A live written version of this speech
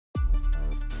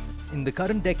In the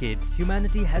current decade,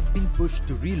 humanity has been pushed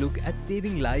to relook at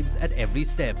saving lives at every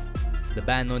step. The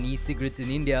ban on e-cigarettes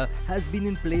in India has been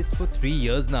in place for 3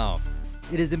 years now.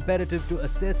 It is imperative to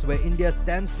assess where India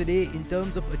stands today in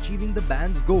terms of achieving the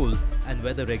ban's goal and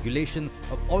whether regulation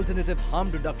of alternative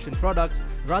harm reduction products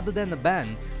rather than a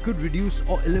ban could reduce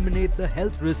or eliminate the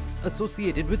health risks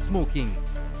associated with smoking.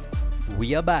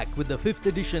 We are back with the 5th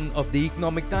edition of the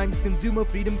Economic Times Consumer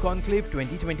Freedom Conclave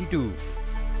 2022.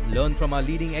 Learn from our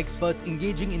leading experts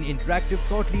engaging in interactive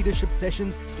thought leadership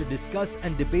sessions to discuss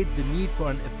and debate the need for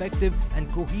an effective and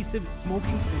cohesive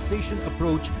smoking cessation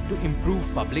approach to improve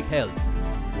public health.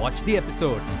 Watch the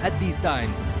episode at these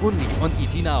times only on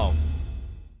ET Now.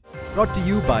 Brought to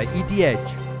you by ET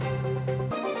Edge.